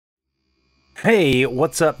Hey,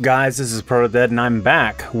 what's up guys? This is Protodead and I'm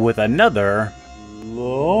back with another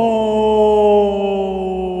long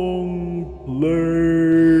play.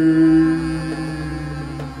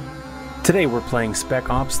 Today we're playing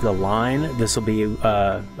Spec Ops the Line. This will be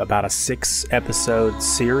about a 6-episode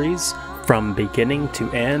series from beginning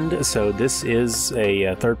to end. So this is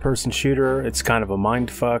a third-person shooter. It's kind of a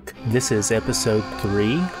mindfuck. This is episode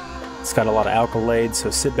 3. It's got a lot of accolades, so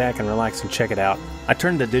sit back and relax and check it out. I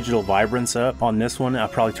turned the digital vibrance up on this one. I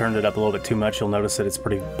probably turned it up a little bit too much. You'll notice that it's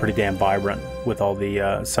pretty damn vibrant with all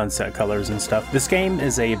the sunset colors and stuff. This game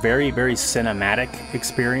is a very cinematic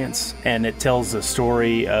experience, and it tells the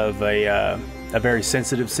story of a very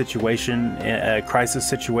sensitive situation, a crisis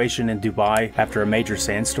situation in Dubai after a major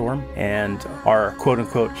sandstorm. And our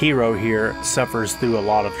quote-unquote hero here suffers through a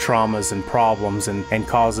lot of traumas and problems and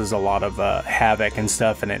causes a lot of havoc and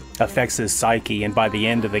stuff, and it affects his psyche. And by the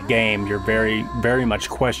end of the game, you're very much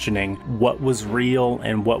questioning what was real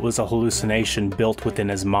and what was a hallucination built within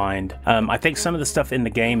his mind. I think some of the stuff in the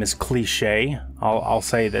game is cliche. I'll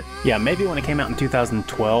say that, yeah, maybe when it came out in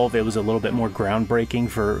 2012, it was a little bit more groundbreaking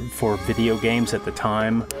for video games at the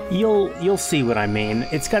time. You'll see what I mean.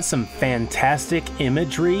 It's got some fantastic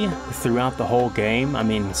imagery throughout the whole game. I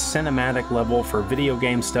mean, cinematic level for video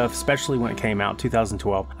game stuff, especially when it came out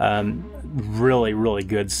 2012. Really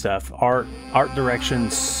good stuff. Art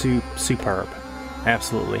direction, superb.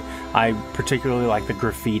 Absolutely. I particularly like the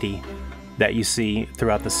graffiti that you see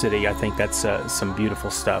throughout the city. I think that's some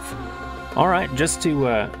beautiful stuff. All right, just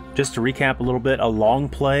to recap a little bit, a long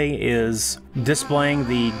play is displaying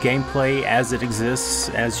the gameplay as it exists,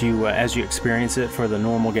 as you experience it for the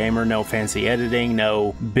normal gamer. No fancy editing,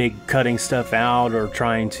 no big cutting stuff out or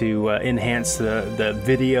trying to enhance the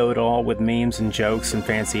video at all with memes and jokes and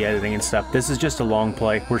fancy editing and stuff. This is just a long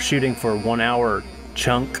play. We're shooting for 1 hour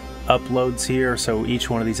chunk uploads here, so each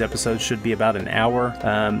one of these episodes should be about an hour,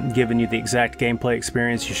 giving you the exact gameplay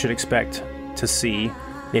experience you should expect to see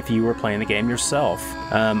if you were playing the game yourself.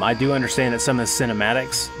 I do understand that some of the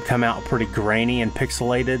cinematics come out pretty grainy and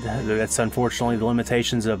pixelated. That's unfortunately the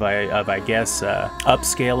limitations of I guess,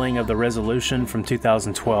 upscaling of the resolution from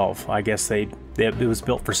 2012. I guess it was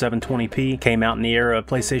built for 720p, came out in the era of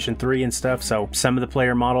PlayStation 3 and stuff, so some of the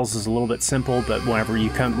player models is a little bit simple, but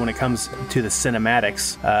when it comes to the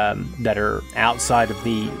cinematics that are outside of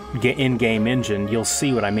the in-game engine, you'll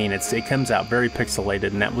see what I mean. It comes out very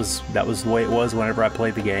pixelated, and that was the way it was whenever I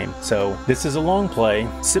played the game. So this is a long play.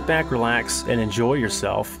 Sit back, relax, and enjoy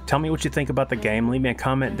yourself. Tell me what you think about the game. Leave me a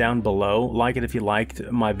comment down below. Like it if you liked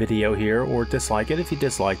my video here, or dislike it if you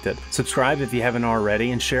disliked it. Subscribe if you haven't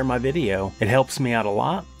already, and share my video. It helps me out a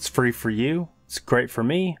lot. It's free for you. It's great for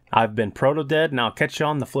me. I've been Protodead, and I'll catch you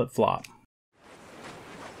on the flip-flop.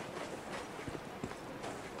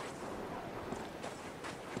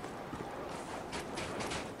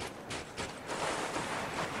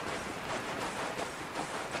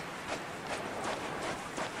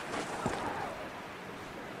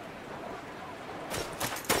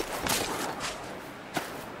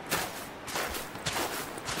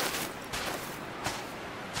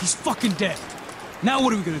 He's fucking dead. Now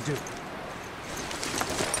what are we gonna do?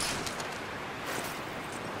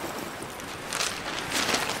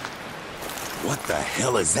 What the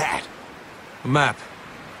hell is that? A map.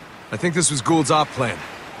 I think this was Gould's op plan.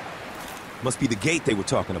 Must be the gate they were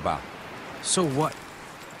talking about. So what?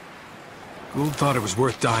 Gould thought it was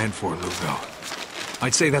worth dying for, Lugo.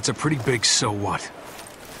 I'd say that's a pretty big so what.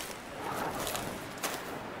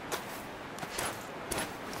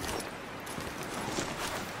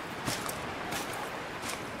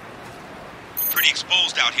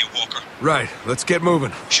 Exposed out here, Walker. Right, let's get moving.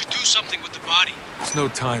 We should do something with the body. There's no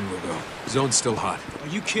time, Lugo. Zone's still hot. Are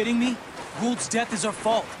you kidding me? Gould's death is our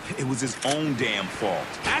fault. It was his own damn fault.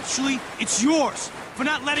 Actually, it's yours for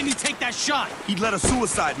not letting me take that shot. He led a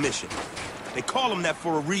suicide mission. They call him that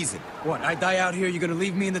for a reason. What, I die out here, you're gonna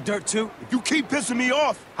leave me in the dirt too? If you keep pissing me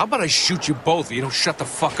off... How about I shoot you both if you don't shut the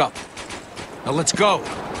fuck up? Now let's go.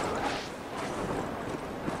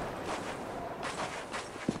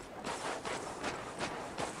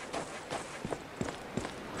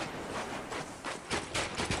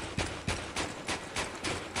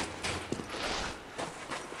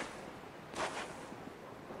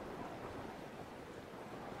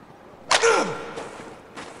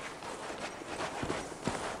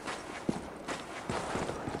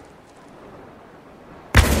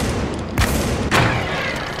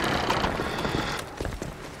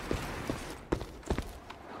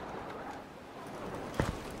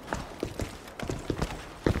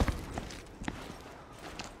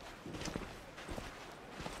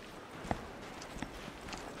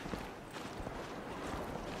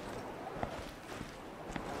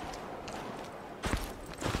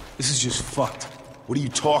 This is just fucked. What are you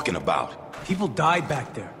talking about? People died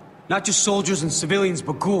back there. Not just soldiers and civilians,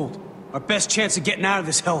 but Gould. Our best chance of getting out of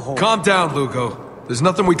this hellhole. Calm down, Lugo. There's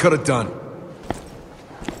nothing we could have done.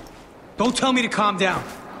 Don't tell me to calm down.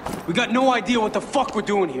 We got no idea what the fuck we're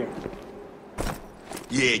doing here.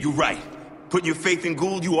 Yeah, you're right. Putting your faith in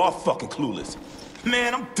Gould, you are fucking clueless.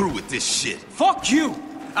 Man, I'm through with this shit. Fuck you!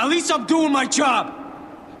 At least I'm doing my job!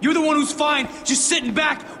 You're the one who's fine, just sitting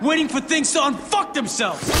back, waiting for things to unfuck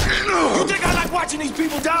themselves! You think I like watching these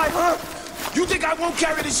people die, huh? You think I won't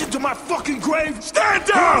carry this shit to my fucking grave? Stand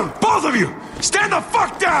down! Both of you! Stand the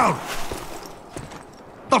fuck down!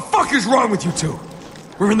 The fuck is wrong with you two?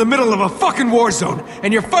 We're in the middle of a fucking war zone,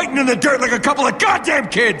 and you're fighting in the dirt like a couple of goddamn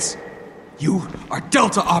kids! You are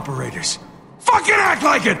Delta operators. Fucking act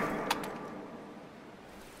like it!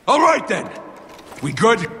 All right then. We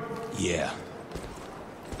good? Yeah.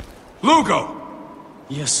 Lugo!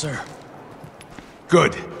 Yes, sir.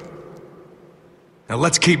 Good. Now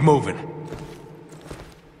let's keep moving.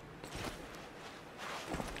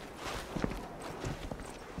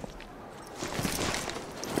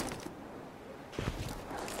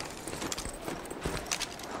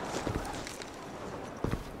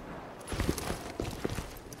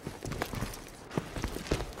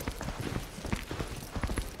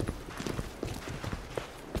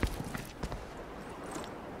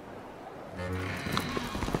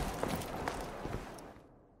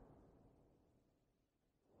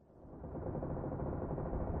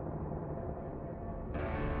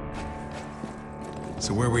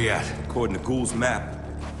 So where we at? According to Gould's map,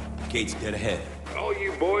 gate's dead ahead. All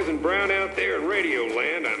you boys in brown out there in radio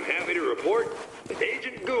land, I'm happy to report that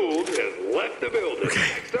Agent Gould has left the building. Okay.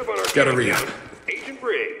 Next up on our Gotta countdown, re-up. Agent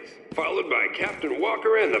Briggs, followed by Captain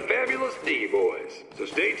Walker and the fabulous D-Boys. So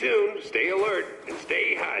stay tuned, stay alert, and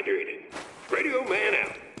stay hydrated. Radio man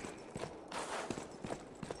out.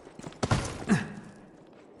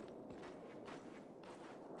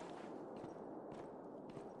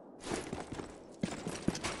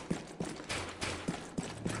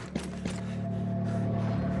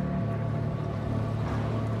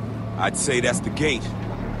 I'd say that's the gate.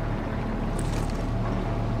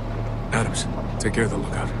 Adams, take care of the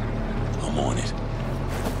lookout. I'm on it.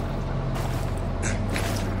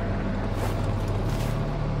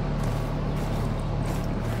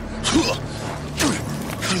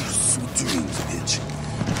 Sweet dreams, bitch.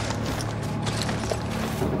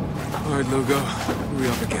 All right, Lugo. Who are we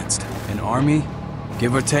up against? An army?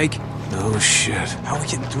 Give or take? No shit. How are we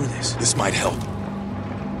getting through this? This might help.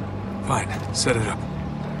 Fine, set it up.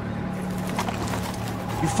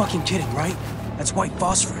 You're fucking kidding, right? That's white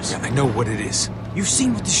phosphorus. Yeah, I know what it is. You've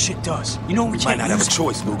seen what this shit does. You know we Might can't not have a use it.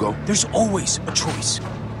 choice, Lugo. There's always a choice.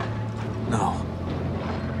 No.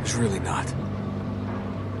 There's really not.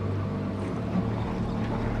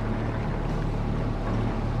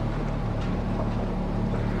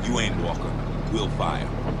 You ain't Walker. We'll fire.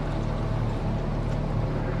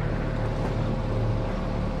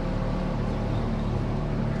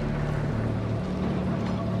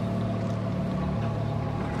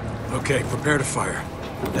 Okay, prepare to fire.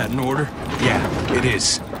 That in order? Yeah, it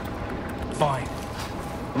is. Fine.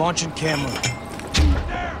 Launching camera.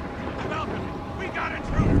 There! Balcony! We got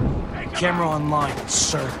intruder! Take him Camera online,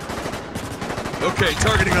 sir. Okay,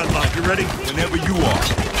 targeting unlocked. You ready? Whenever you are.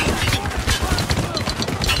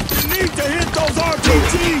 You need to hit those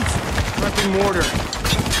RPGs! Prepping mortar.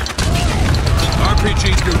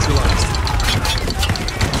 RPG's neutralized.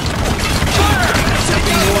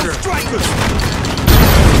 Prepping mortar. Strikers!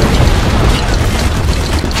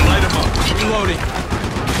 Light 'em up. Reloading.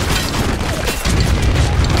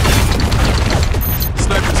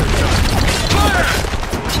 Snipers are done. Fire!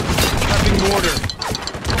 Prepping mortar.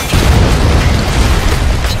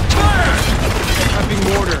 Fire! Prepping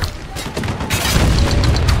mortar.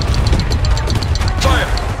 Fire!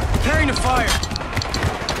 Preparing to fire.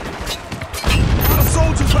 A lot of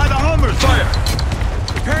soldiers by the Hummers! Fire!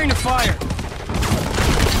 Preparing to fire.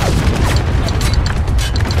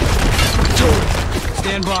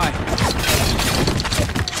 Stand by.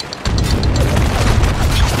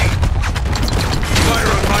 Fire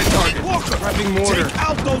on my target. Walker! Prepping mortar. Take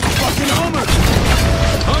out those fucking Hummers!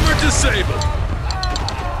 Hummer disabled.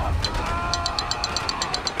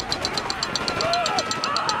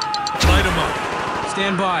 Light 'em up.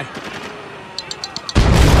 Stand by.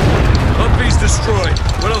 Humvee's destroyed.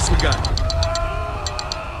 What else we got?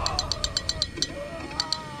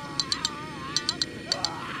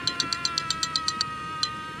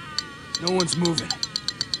 No one's moving.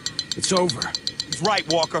 It's over. He's right,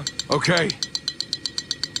 Walker. Okay.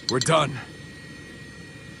 We're done.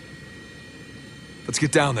 Let's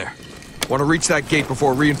get down there. Want to reach that gate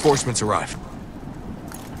before reinforcements arrive.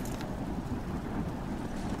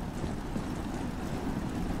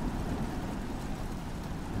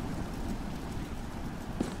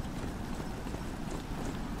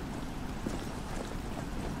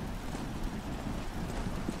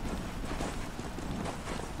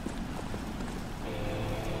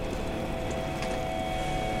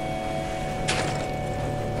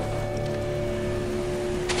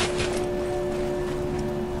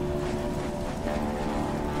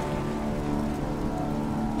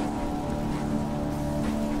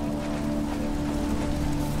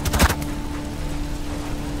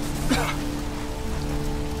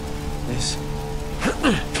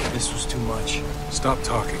 This was too much. Stop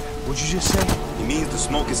talking. What'd you just say? It means the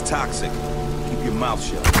smoke is toxic. Keep your mouth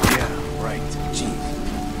shut. Yeah, right. Jeez.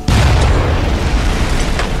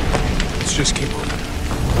 Let's just keep moving.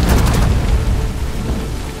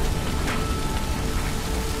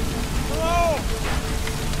 Hello?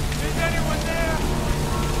 Is anyone there?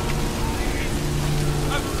 Please.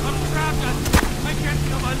 I'm trapped. I can't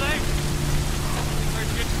feel my legs.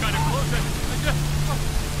 It's getting kind of close. I just...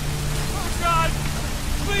 Oh, God.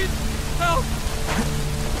 Please, help.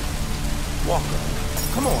 Walker,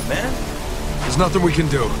 come on, man. There's nothing we can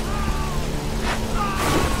do.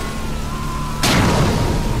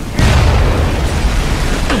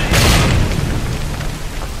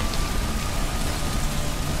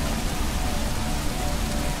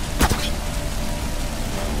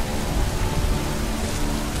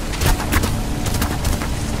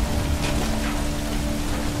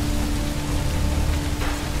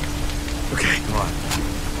 Okay, come on.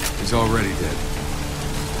 He's already dead.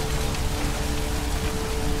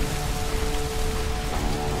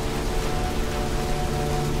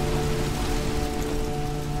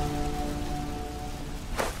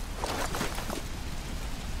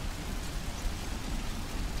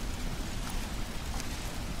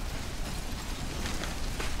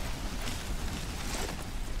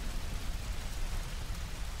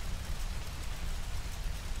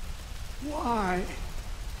 Why?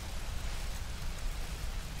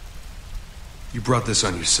 You brought this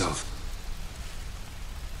on yourself.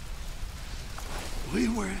 We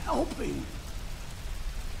were helping.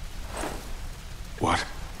 What?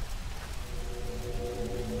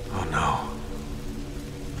 Oh no.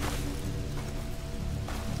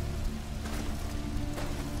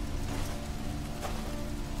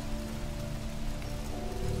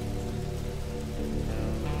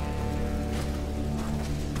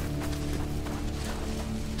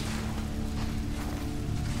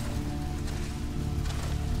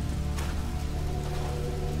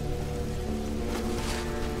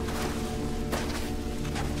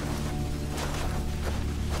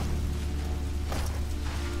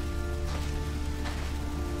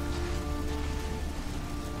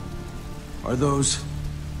 Are those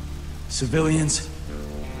civilians?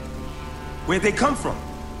 Where'd they come from?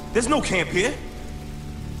 There's no camp here.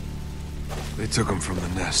 They took him from the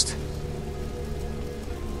nest.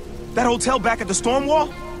 That hotel back at the storm wall?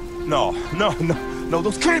 No,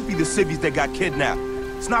 those can't be the civvies that got kidnapped.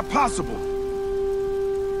 It's not possible.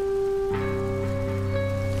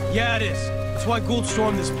 Yeah, it is. That's why Gould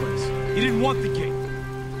stormed this place. He didn't want the gate.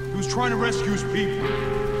 He was trying to rescue his people.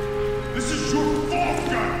 This is your fault,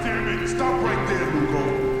 goddammit! Stop right there, Lugo.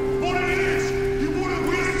 What it is, he wouldn't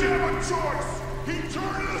listen. Have a choice. He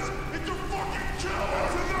turned us into fucking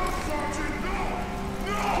killers. Enough, Sergeant. No,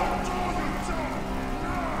 I told you to.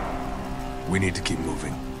 No. We need to keep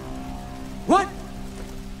moving. What?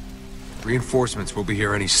 Reinforcements will be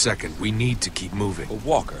here any second. We need to keep moving. But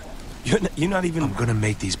Walker, you're not even... I'm gonna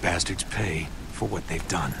make these bastards pay for what they've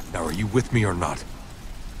done. Now, are you with me or not?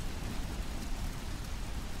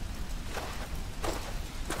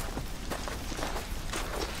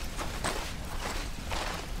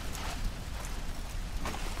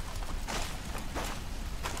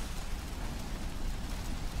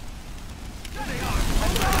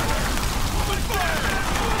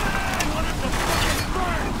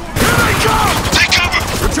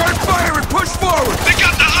 Return fire and push forward! They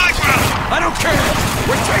got the high ground! I don't care!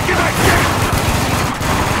 We're taking that gate!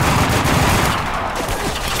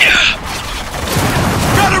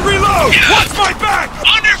 Gotta reload! Watch my back!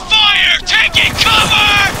 Under fire! Taking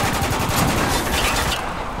cover!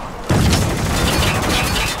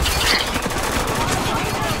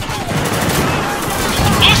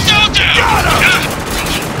 Hostile down! Got him!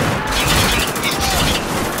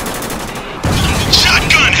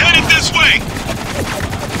 Shotgun headed this way!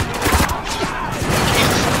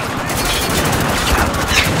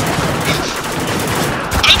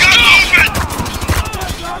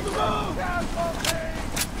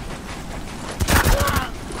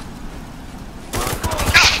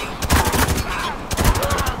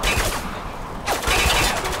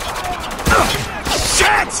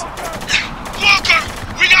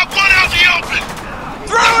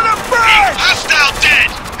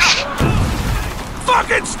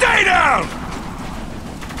 Stay down!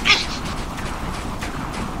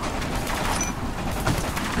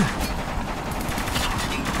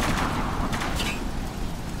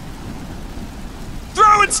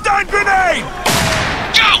 Throw and stun grenade!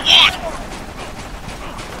 Got one!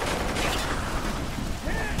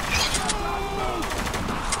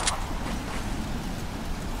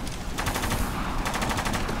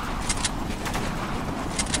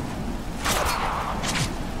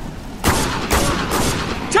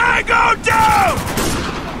 Tango down!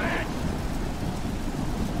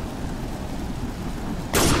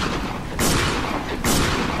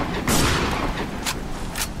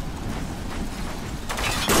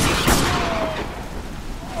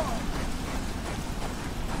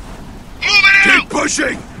 Keep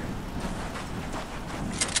pushing!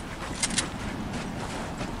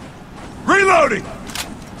 Reloading!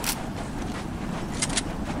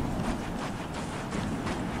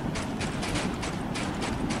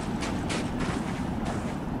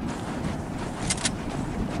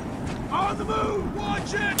 On the move!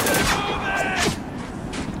 Watch it! They're moving!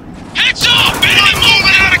 Heads off! Enemy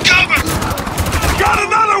moving out of cover! Got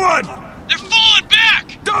another one! They're falling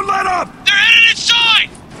back! Don't let up! They're headed inside!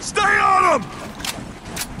 Stay on them!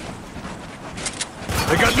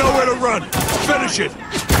 They got nowhere to run. Finish it!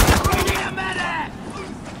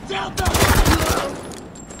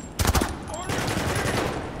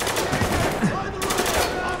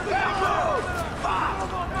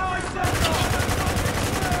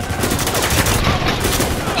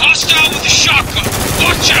 Hostile with a shotgun!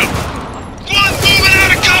 Watch out! One moving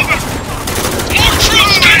out of cover! More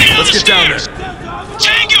troops getting down Let's the get down stairs! there.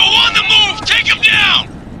 Tango on the move! Take him down!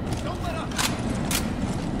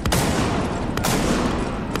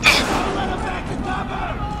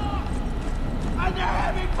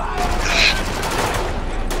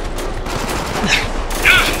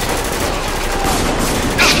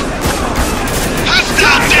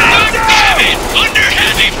 Hostile down! Damn it! Under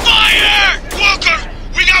heavy fire! Walker!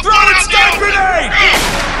 We got Throw one and out the stun open! grenade!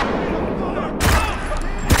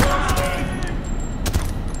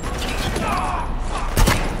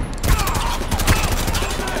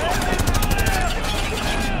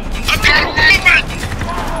 I've got movement!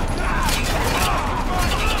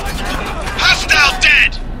 Hostile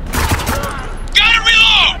dead! Gotta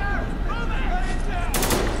reload!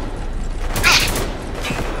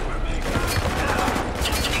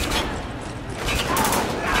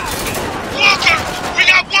 Walker! We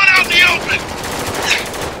got one out in the open!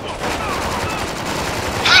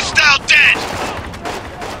 Hostile dead!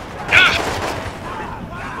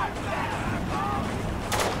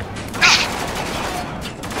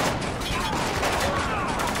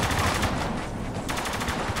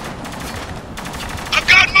 I've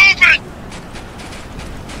got movement!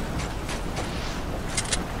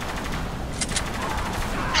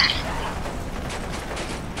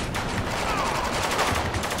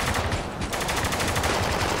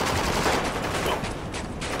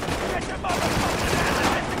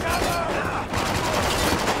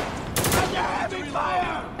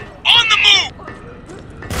 On the move!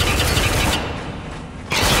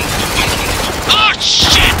 Oh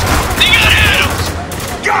shit! They got Adams!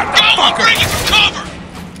 Got the Go, I'm fucker! bringing for cover!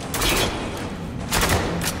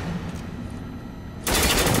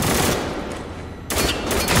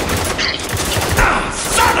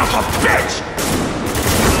 Son of a bitch!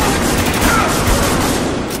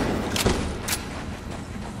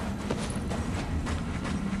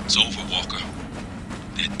 It's over, Walker.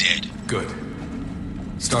 They're dead. Good.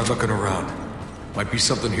 Start looking around. Might be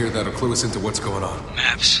something here that'll clue us into what's going on.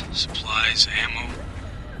 Maps, supplies, ammo.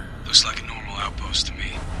 Looks like a normal outpost to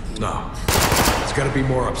me. No. There's gotta be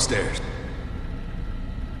more upstairs.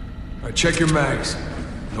 Alright, check your mags.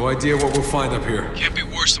 No idea what we'll find up here. Can't be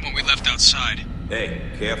worse than what we left outside. Hey,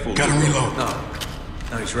 careful. Gotta reload.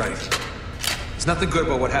 No, he's right. There's nothing good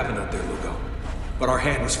about what happened out there, Lugo. But our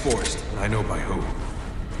hand was forced, and I know by who.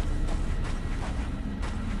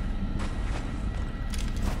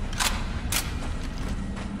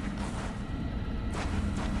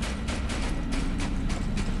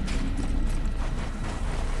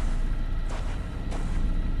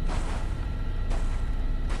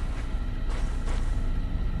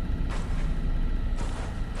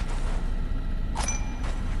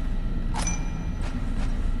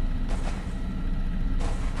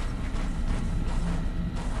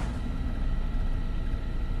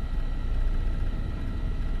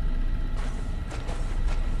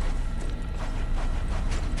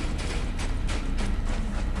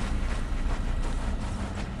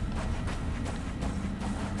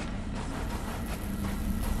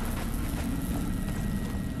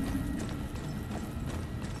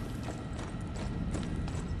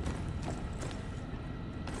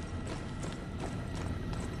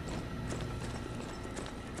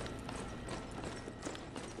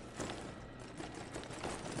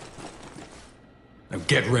 Now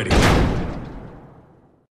get ready.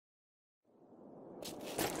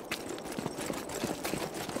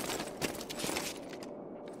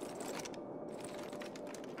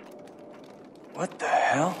 What the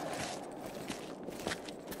hell?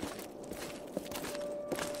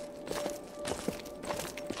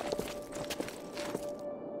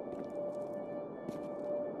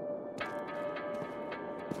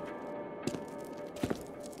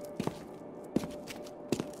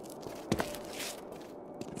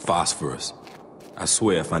 Phosphorus. I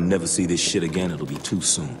swear if I never see this shit again, it'll be too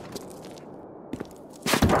soon.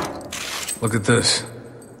 Look at this.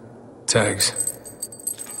 Tags.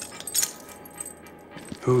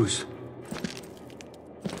 Whose?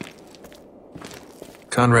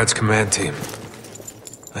 Conrad's command team.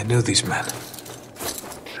 I knew these men.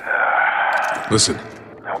 Listen.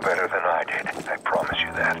 No better than I did. I promise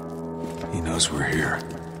you that. He knows we're here.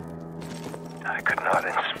 I could not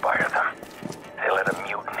inspire them. They let a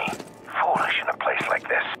mutiny. Foolish in a place like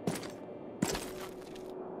this.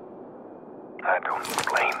 I don't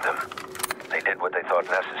blame them. They did what they thought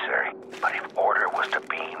necessary. But if order was to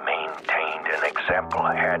be maintained, an example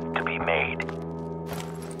had to be made.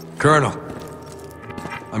 Colonel.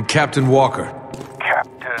 I'm Captain Walker.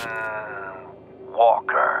 Captain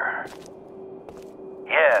Walker.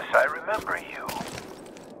 Yes, I remember you.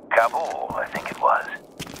 Kabul, I think it was.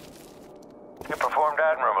 You performed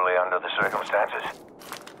admirably under the circumstances.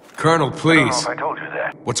 Colonel, I don't know please. if I told you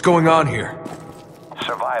that. What's going on here?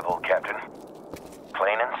 Survival, Captain.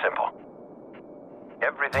 Plain and simple.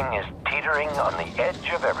 Everything is teetering on the edge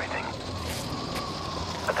of everything.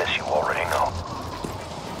 But this you already know.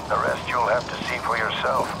 The rest you'll have to see for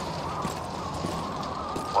yourself.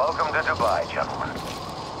 Welcome to Dubai, gentlemen.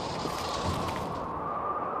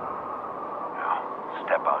 Now,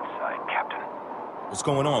 step outside, Captain. What's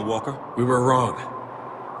going on, Walker? We were wrong.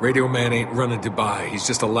 Radio Man ain't running Dubai. He's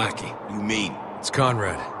just a lackey. You mean? It's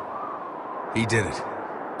Conrad. He did it.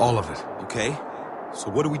 All of it. Okay. So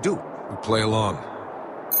what do we do? We play along.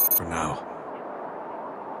 For now.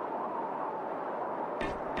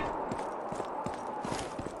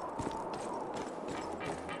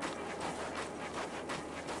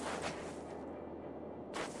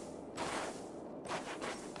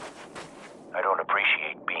 I don't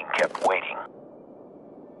appreciate being kept waiting.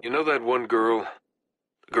 You know that one girl?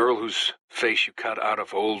 The girl whose face you cut out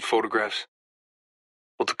of old photographs?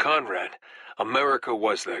 Well, to Conrad, America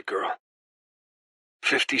was that girl.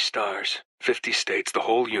 50 stars, 50 states, the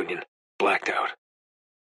whole Union, blacked out.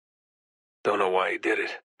 Don't know why he did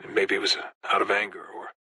it. Maybe it was out of anger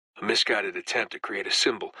or a misguided attempt to create a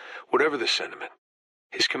symbol. Whatever the sentiment,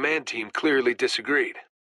 his command team clearly disagreed.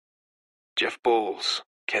 Jeff Bowles,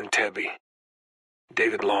 Ken Tebby,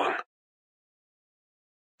 David Long.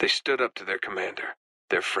 They stood up to their commander,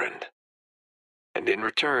 their friend. And in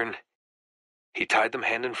return, he tied them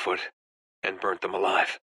hand and foot and burnt them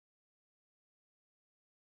alive.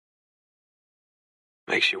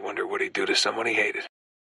 Makes you wonder what he'd do to someone he hated.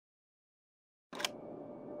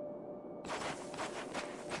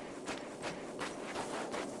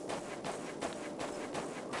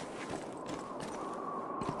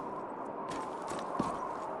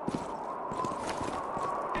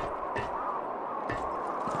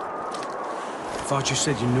 Thought you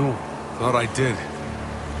said you knew him. Thought I did.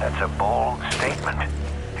 That's a bold statement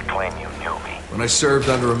to claim you knew me. When I served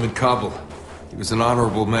under him in Kabul, he was an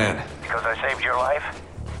honorable man. Because I saved your life?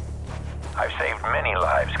 I've saved many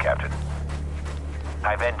lives, Captain.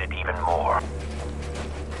 I've ended even more.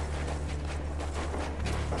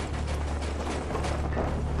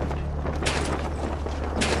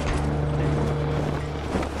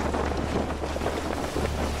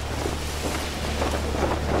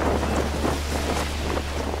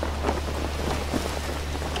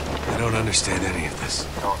 I don't understand any of this.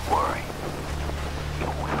 Don't worry. You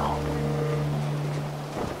will.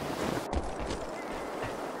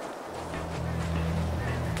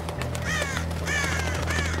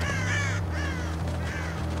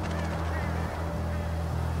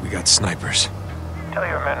 We got snipers. Tell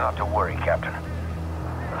your men not to worry, Captain.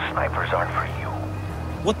 The snipers aren't for you.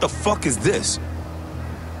 What the fuck is this?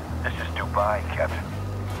 This is Dubai, Captain.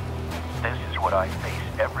 This is what I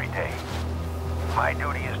face every day. My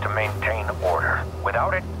duty is to maintain order.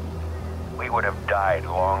 Without it, we would have died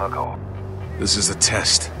long ago. This is a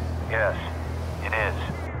test. Yes, it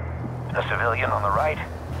is. The civilian on the right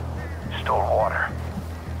stole water.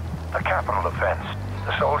 The capital offense.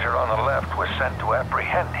 The soldier on the left was sent to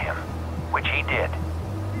apprehend him, which he did.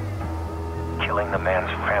 Killing the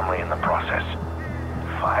man's family in the process.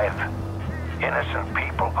 5 innocent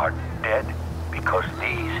people are dead because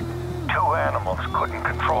these 2 animals couldn't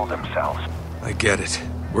control themselves. I get it.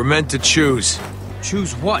 We're meant to choose.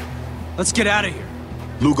 Choose what? Let's get out of here.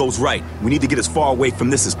 Lugo's right. We need to get as far away from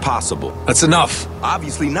this as possible. That's enough.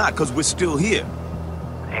 Obviously not, because we're still here.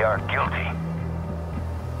 They are guilty.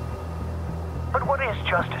 But what is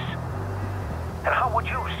justice? And how would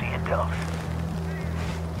you see it dealt?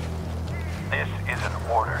 This is an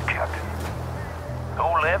order, Captain.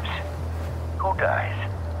 Who lives? Who dies?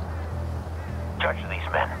 Judge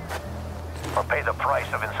these men, or pay the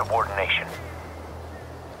price of insubordination.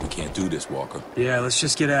 We can't do this, Walker. Yeah, let's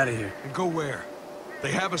just get out of here. And go where?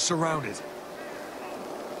 They have us surrounded.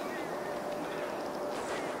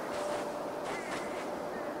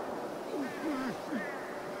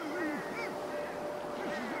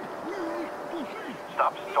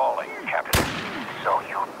 Stop stalling, Captain. So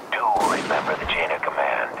you do remember the chain of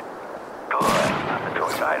command. Good. Not the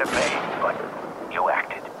choice I'd have made, but you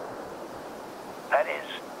acted. That is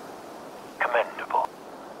commendable.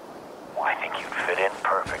 Well, I think you'd fit in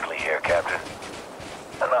perfectly here, Captain.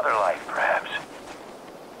 Another life, perhaps.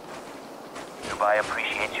 Dubai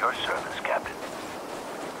appreciates your service, Captain.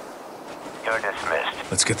 You're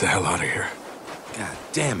dismissed. Let's get the hell out of here. God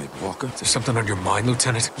damn it, Walker. Is there something on your mind,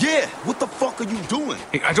 Lieutenant? Yeah, what the fuck are you doing?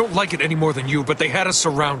 Hey, I don't like it any more than you, but they had us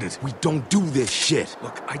surrounded. We don't do this shit.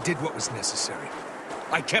 Look, I did what was necessary.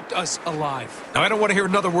 I kept us alive. Now, I don't want to hear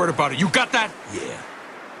another word about it. You got that? Yeah.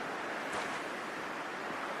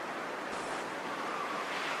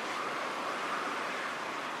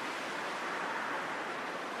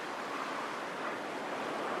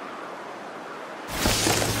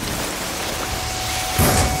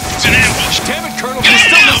 It's an ambush! Damn it, Colonel, you're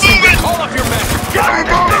still listening. Call up your men.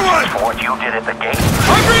 For what you did at the gate?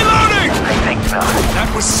 I'm reloading! I think not.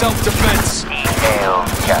 That was self-defense.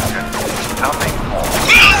 Details, Captain. Nothing more.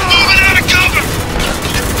 Moving out of cover!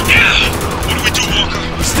 Yeah! What do we do, Walker?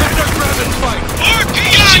 Stand up, grab and fight.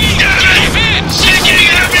 RPG! Get taking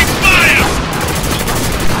heavy fire!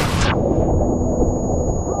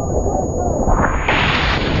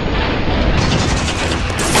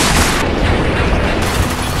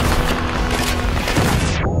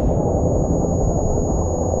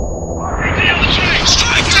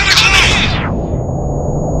 Strike to the clear!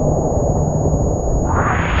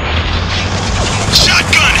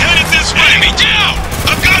 Shotgun headed this way! Enemy down!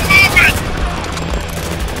 I've got movement!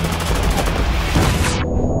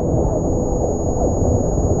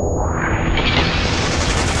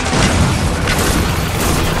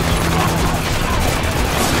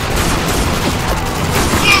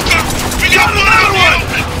 Luca! We got another one!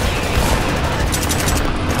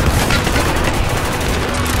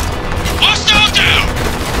 Hostile down!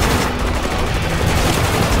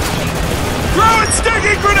 Throw a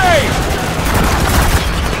stinging grenade!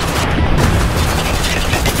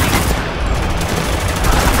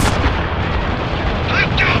 I'm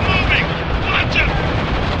still moving! Watch him!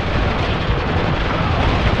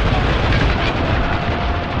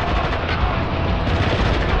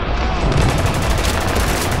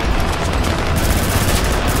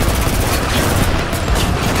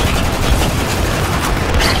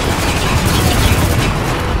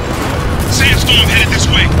 Sandstorm headed this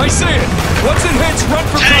way! I see it. Once it hits, run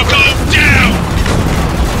for cover. Tango down!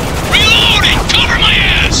 Reloading! Cover my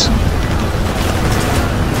ass!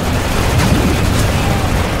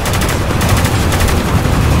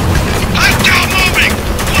 I'm still moving!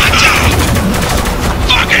 Watch out!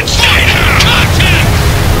 Fucking stay down! Contact!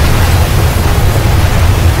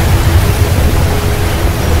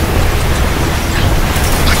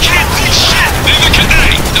 I can't see shit! Neither can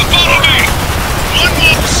they! Now follow me! One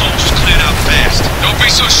more soul's cleared out fast. Don't be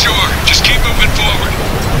so sure. Just keep moving forward.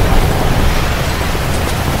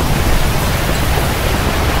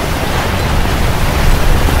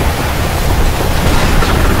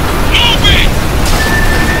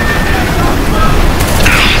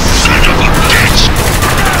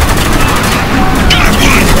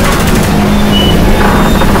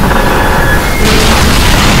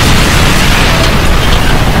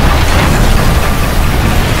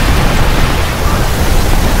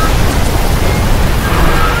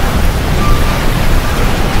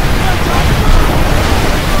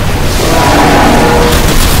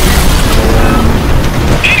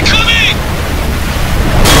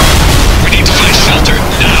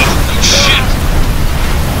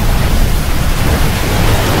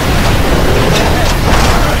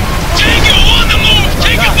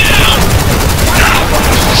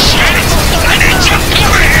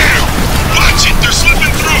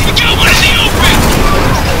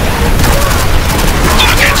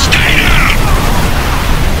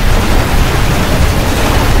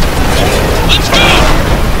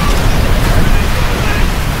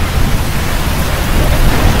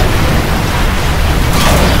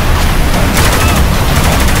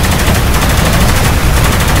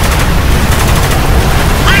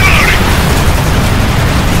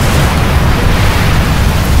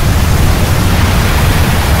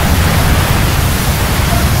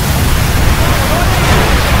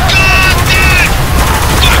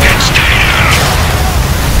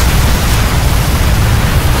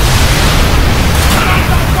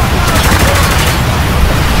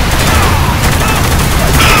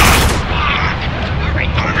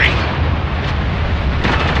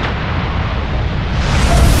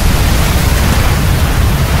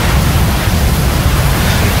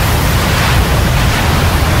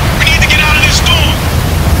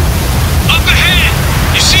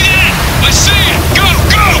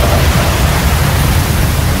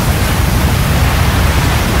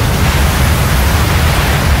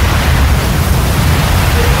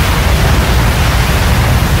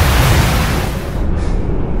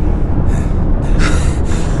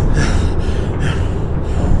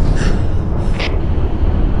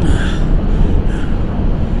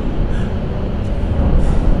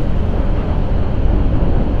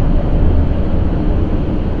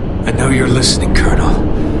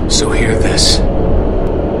 this.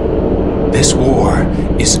 This war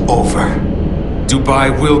is over.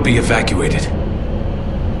 Dubai will be evacuated.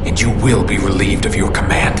 And you will be relieved of your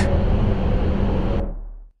command.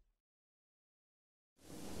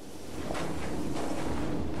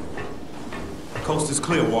 Coast is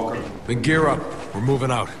clear, Walker. Then gear up. We're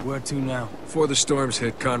moving out. Where to now? Before the storms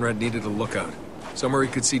hit, Conrad needed a lookout. Somewhere he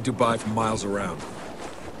could see Dubai from miles around.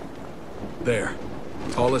 There.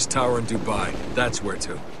 Tallest tower in Dubai. That's where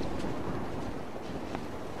to.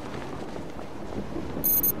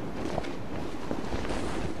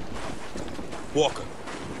 Walker,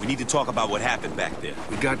 we need to talk about what happened back there.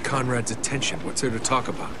 We got Conrad's attention. What's there to talk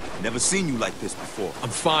about? Never seen you like this before. I'm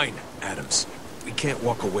fine, Adams. We can't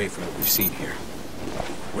walk away from what we've seen here.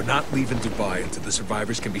 We're not leaving Dubai until the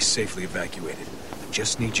survivors can be safely evacuated. I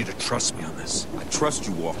just need you to trust me on this. I trust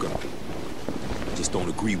you, Walker. I just don't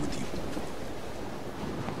agree with you.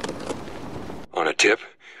 On a tip,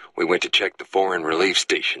 we went to check the foreign relief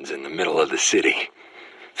stations in the middle of the city.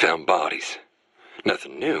 Found bodies.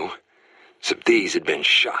 Nothing new, except these had been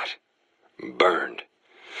shot. Burned.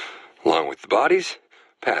 Along with the bodies,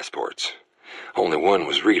 passports. Only one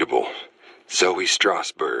was readable. Zoe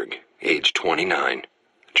Strasberg, age 29.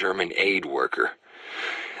 German aid worker.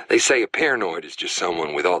 They say a paranoid is just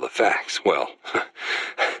someone with all the facts. Well,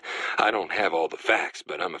 I don't have all the facts,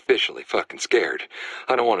 but I'm officially fucking scared.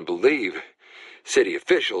 I don't want to believe city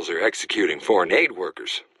officials are executing foreign aid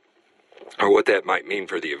workers. Or what that might mean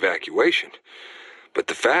for the evacuation. But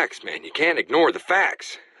the facts, man, you can't ignore the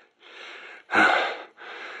facts. I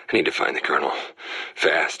need to find the colonel.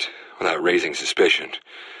 Fast, without raising suspicion.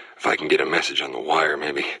 If I can get a message on the wire,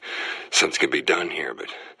 maybe something can be done here,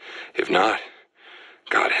 but if not,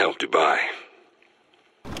 God help Dubai.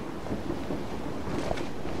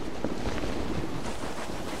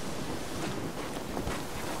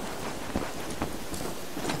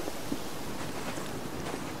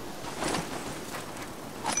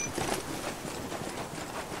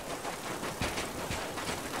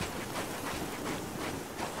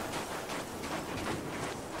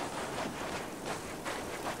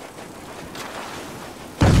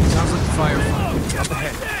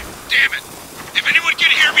 Damn it! If anyone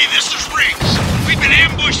can hear me, this is Riggs. We've been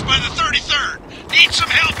ambushed by the 33rd. Need some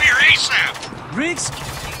help here ASAP. Riggs?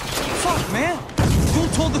 Fuck, man. Who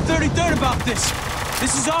told the 33rd about this?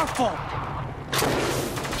 This is our fault.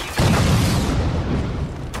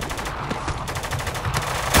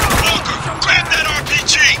 Walker, grab that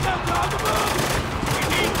RPG!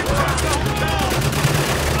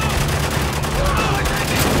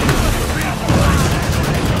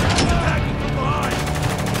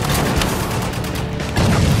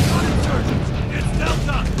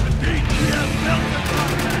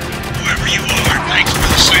 Whoever you are, thanks for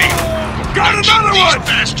the save. Got another Keep one! these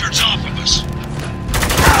bastards off of us.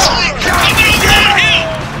 Coming over that hill!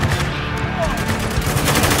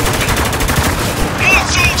 More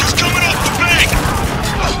soldiers coming off the bank!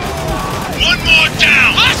 One more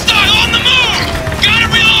down! Hostile on the move! Gotta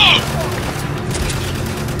reload!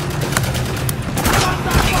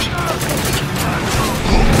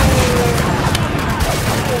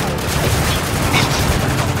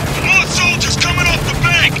 More soldiers coming off the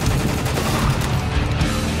bank!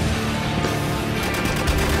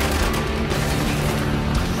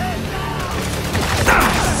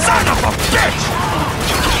 Son of a bitch!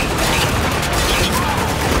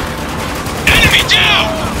 Enemy down!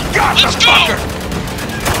 Got Let's the go! fucker!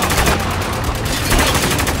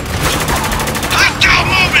 Hostile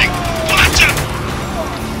moving! Watch him!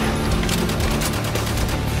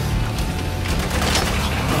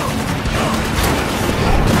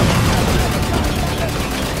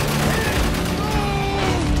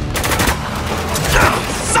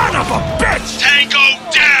 Son of a bitch! Tango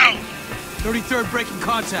down! 33rd breaking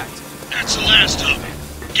contact. That's the last of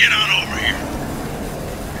it. Get on over here.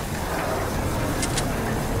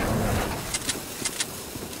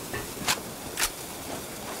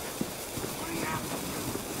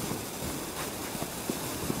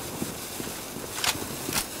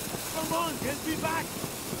 Come on, get me back.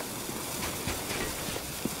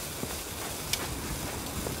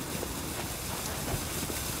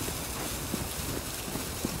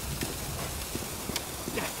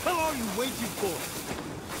 The hell are you waiting for?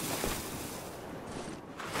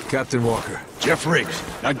 Captain Walker. Jeff Riggs,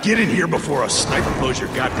 now get in here before a sniper blows your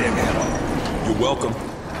goddamn head off. You're welcome.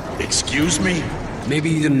 Excuse me? Maybe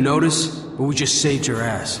you didn't notice, but we just saved your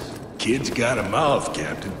ass. Kid's got a mouth,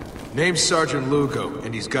 Captain. Name's Sergeant Lugo,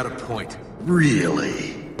 and he's got a point.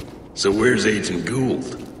 Really? So where's Agent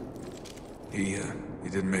Gould? He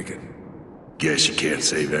didn't make it. Guess you can't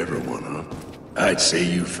save everyone, huh? I'd say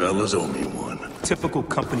you fellas owe me one. Typical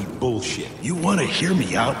company bullshit. You want to hear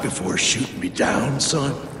me out before shooting me down,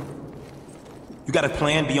 son? You got a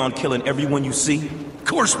plan beyond killing everyone you see? Of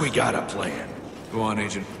course we got a plan. Go on,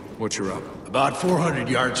 Agent. What's your up? About 400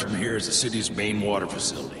 yards from here is the city's main water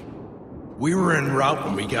facility. We were en route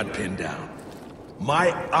when we got pinned down.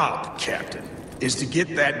 My op, Captain, is to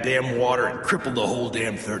get that damn water and cripple the whole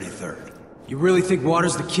damn 33rd. You really think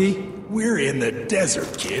water's the key? We're in the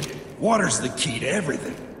desert, kid. Water's the key to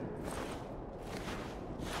everything.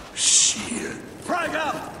 Shit. Frag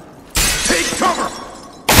out! Take cover!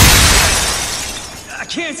 I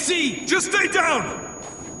can't see! Just stay down!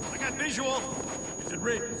 I got visual. Is it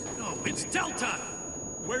Riggs? No, it's Delta!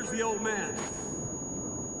 Where's the old man?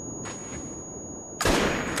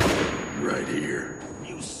 Right here.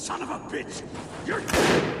 You son of a bitch! You're...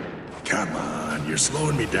 Come on, you're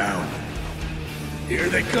slowing me down. Here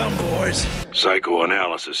they come, boys.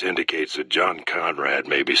 Psychoanalysis indicates that John Conrad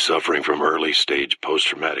may be suffering from early-stage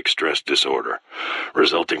post-traumatic stress disorder,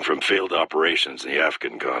 resulting from failed operations in the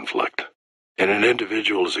Afghan conflict. In an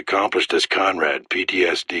individual as accomplished as Conrad,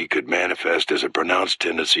 PTSD could manifest as a pronounced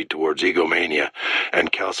tendency towards egomania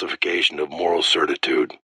and calcification of moral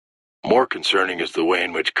certitude. More concerning is the way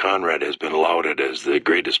in which Conrad has been lauded as the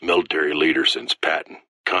greatest military leader since Patton.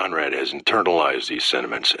 Conrad has internalized these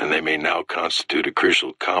sentiments, and they may now constitute a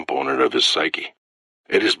crucial component of his psyche.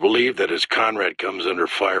 It is believed that as Conrad comes under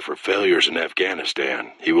fire for failures in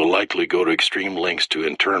Afghanistan, he will likely go to extreme lengths to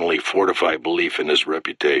internally fortify belief in his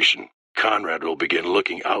reputation. Conrad will begin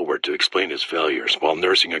looking outward to explain his failures, while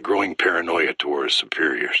nursing a growing paranoia toward his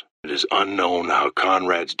superiors. It is unknown how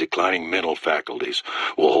Conrad's declining mental faculties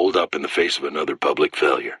will hold up in the face of another public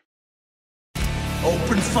failure.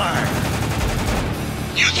 Open fire.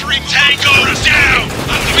 You three tangos down!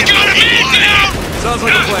 We got a man down! Sounds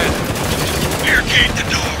like a plan. Barricade the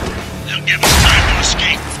door. They'll give us time to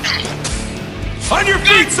escape. On your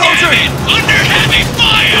feet, soldier! Under heavy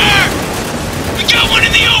fire! We got one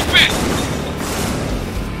in the open!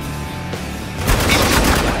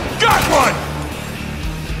 Got one!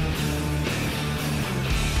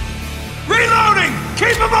 Reloading!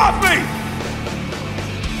 Keep him off me!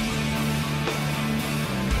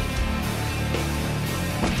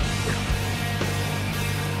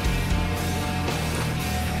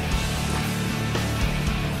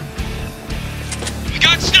 We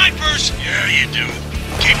got snipers! Yeah, you do.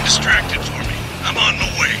 Keep distracted for me. I'm on my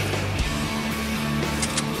way.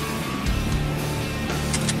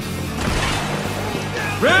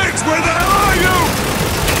 Riggs, where the hell are you?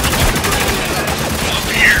 Up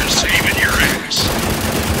here, saving your ass.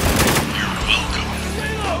 You're welcome.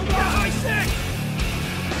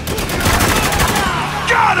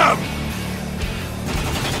 Got him!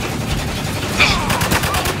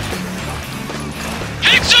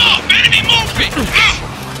 Heads off! Enemy movement!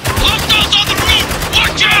 Hostiles on the roof!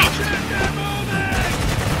 Watch out!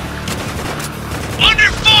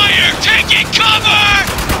 Under fire! Taking cover!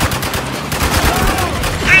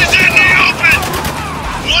 He's in the open!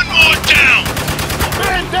 One more down!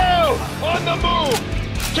 Man down! On the move!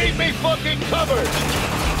 Keep me fucking covered!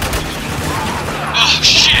 Oh,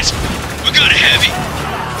 shit! We got a heavy!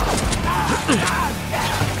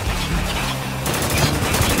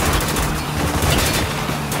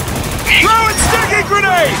 Throwing sticky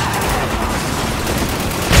grenade!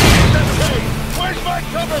 Hey, where's my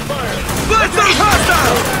cover fire? Blitz those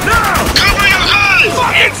hostiles! Now! Cover your eyes!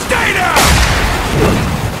 Fucking stay down!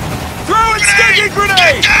 Throwing sticky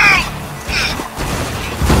grenade! Get down!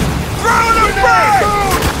 Throwing a frag!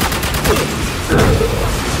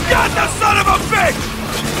 Got the son of a bitch!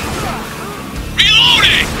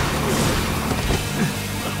 Reloading!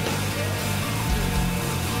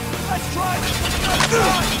 Let's try this!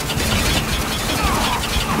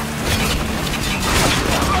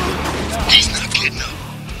 He's not getting up.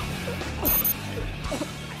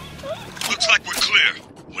 Looks like we're clear.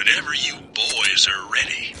 Whenever you boys are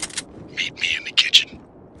ready, meet me in the kitchen.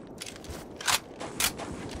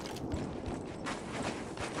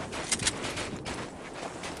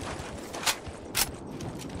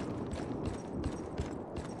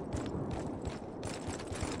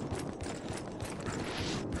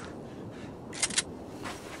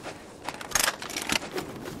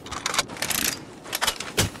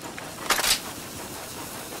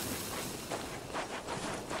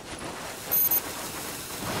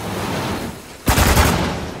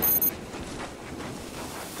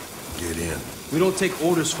 We don't take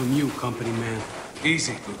orders from you, company man.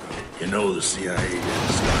 Easy, Luca. You know the CIA didn't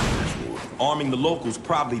start this war. Arming the locals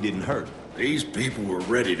probably didn't hurt. These people were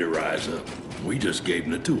ready to rise up. We just gave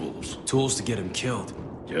them the tools. Tools to get him killed.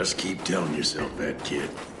 Just keep telling yourself that, kid.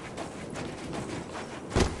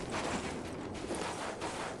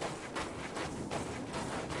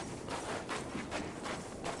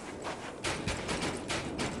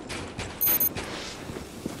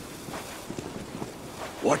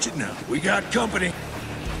 Watch it now. We got company.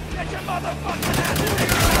 Get your motherfucking ass!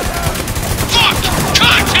 Fuck!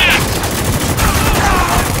 Contact!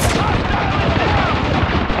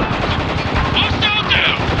 Hostile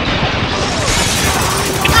down!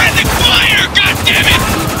 Friendly fire! Goddammit!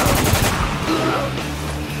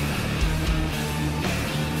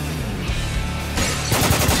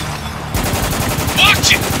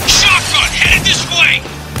 Watch it! Shotgun headed this way!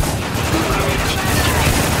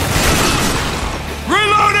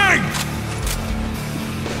 Reloading!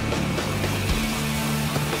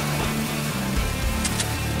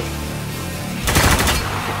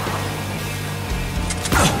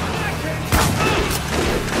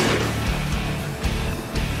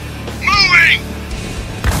 Moving!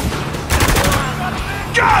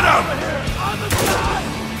 Got him! On the side!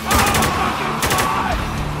 On the fucking side!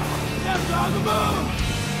 Yes, on the move!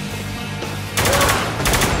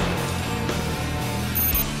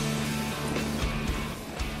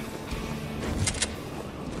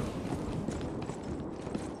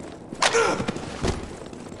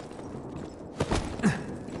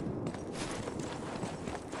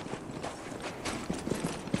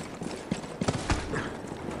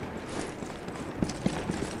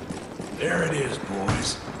 There it is,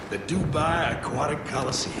 boys. The Dubai Aquatic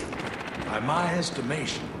Coliseum. By my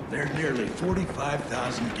estimation, there are nearly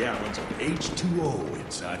 45,000 gallons of H2O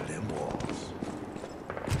inside them walls.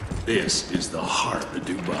 This is the heart of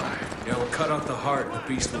Dubai. Yeah, we'll cut out the heart and the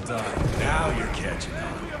beast will die. Now you're catching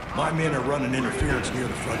on. My men are running interference near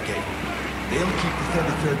the front gate. They'll keep the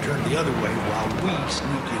 33rd turned the other way while we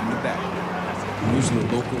sneak in the back. We're using the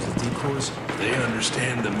locals as decoys? They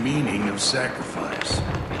understand the meaning of sacrifice.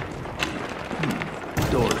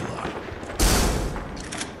 Door's locked.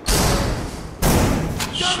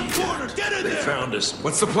 Shit. They found us.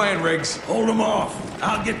 What's the plan, Riggs? Hold them off.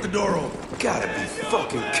 I'll get the door open. Gotta be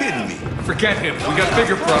fucking kidding me. Forget him. We got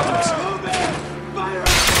bigger problems.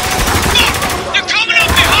 They're coming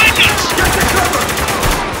up behind us! Get to cover!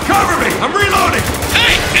 Cover me! I'm reloading!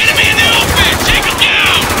 Hey! Enemy in the open! Take him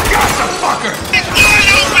down! Got the fucker! It's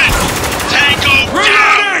wide open! Tango down!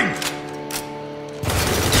 Reloading!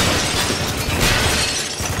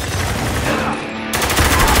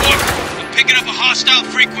 Walker, I'm picking up a hostile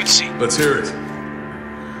frequency. Let's hear it.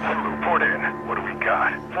 Report in. What do we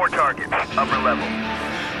got? 4 targets, upper level.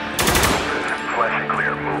 Flash and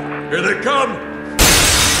clear, move. Here they come!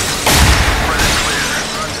 Flash clear,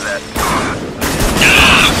 run to that.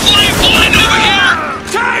 Flying blind over here!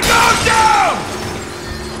 Tango down!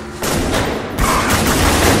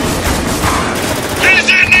 He's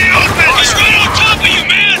in the open! He's right on top of you,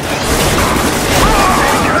 man!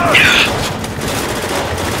 Yeah!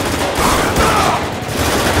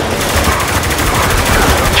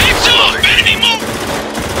 Heads off! Enemy move!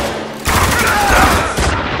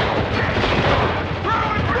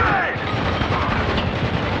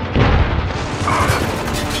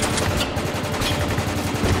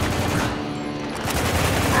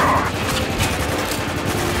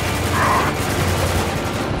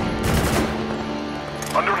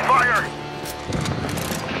 Under fire!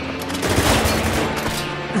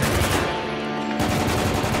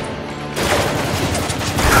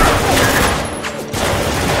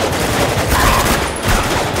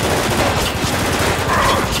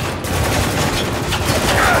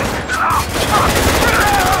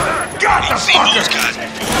 Got the Seen those fucker! guys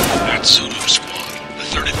before. That's Zulu Squad. The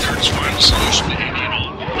 33rd's final solution to any and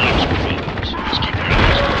all lives problems. Just keep your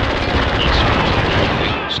eyes open.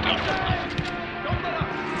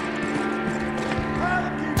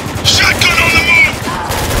 Shotgun on the move!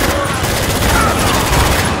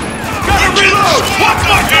 Gotta reload! Watch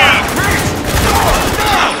my back!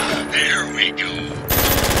 There we go.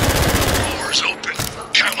 Doors open.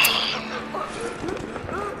 Come on.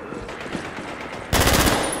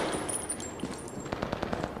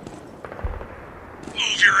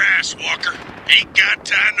 Move your ass, Walker. Ain't got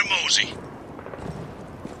time to mosey.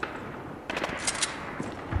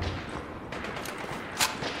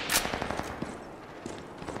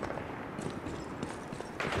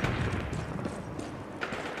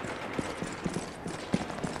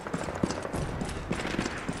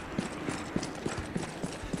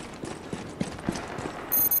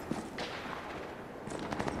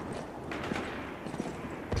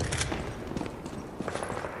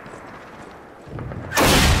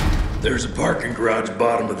 There's a parking garage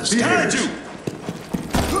bottom of the stairs. Behind you!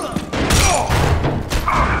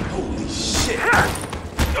 Holy shit!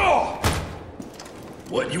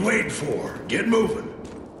 What you waiting for? Get moving.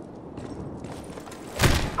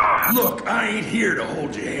 Look, I ain't here to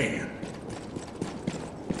hold your hand.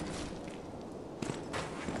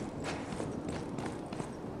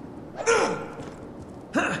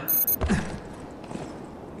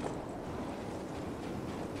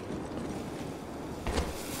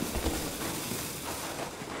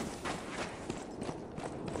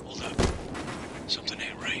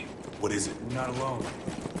 What is it? You're not alone.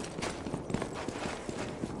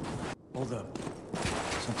 Hold up.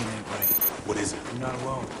 Something ain't right. What is it? You're not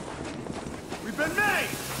alone. We've been made!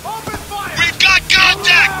 Open fire! We've got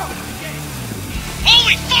contact!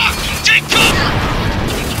 Holy fuck! Take cover!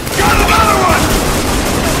 Got another one!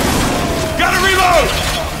 Gotta reload!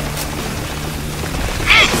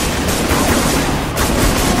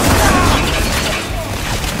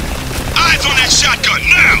 Eyes on that shotgun,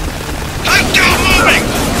 now! Hike down moving!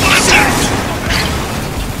 Contact!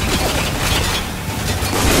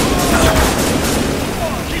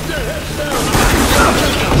 Keep their heads down!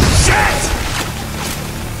 Shit!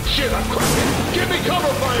 Shit, I'm cracking! Give me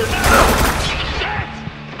cover fire now! Shit!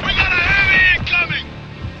 We got a heavy incoming!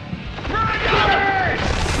 Bring it!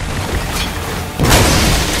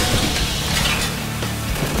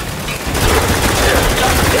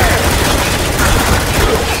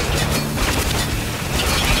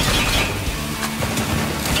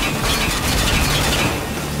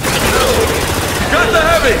 Got the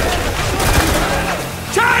heavy!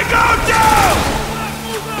 Tango down!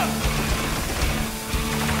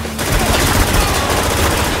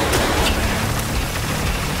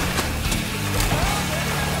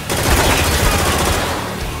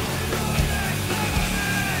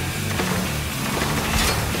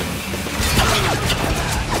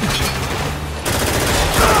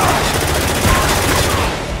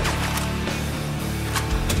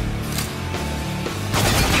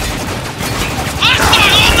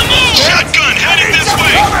 Shotgun heading this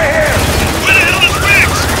way! Where the hell is Rex?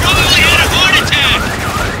 Probably had a heart attack!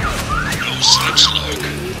 No slip slug.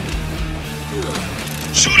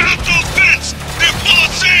 Shoot out those vents! They're full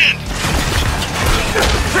of sand!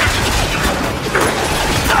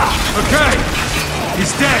 Okay,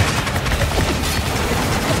 he's dead.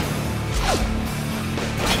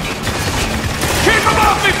 Keep him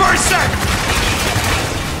off me for a sec!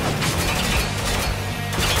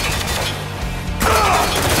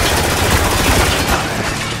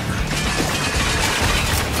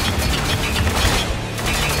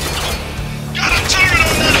 Got a turret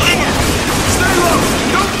on that Hummer! Stay low!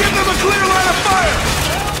 Don't give them a clear line of fire!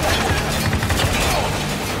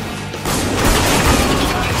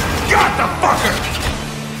 Got the fucker!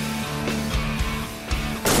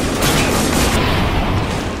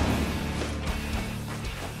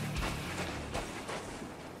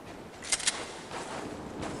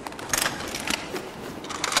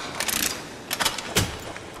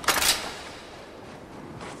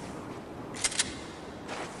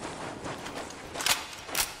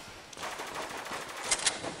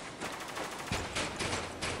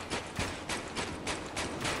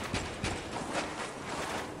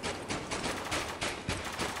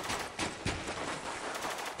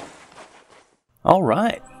 All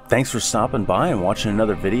right. Thanks for stopping by and watching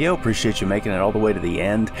another video. Appreciate you making it all the way to the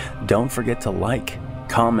end. Don't forget to like,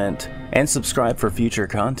 comment, and subscribe for future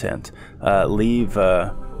content. Leave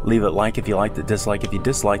a like if you liked it, dislike if you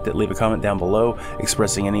disliked it. Leave a comment down below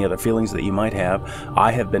expressing any other feelings that you might have.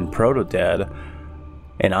 I have been Protodead,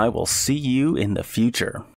 and I will see you in the future.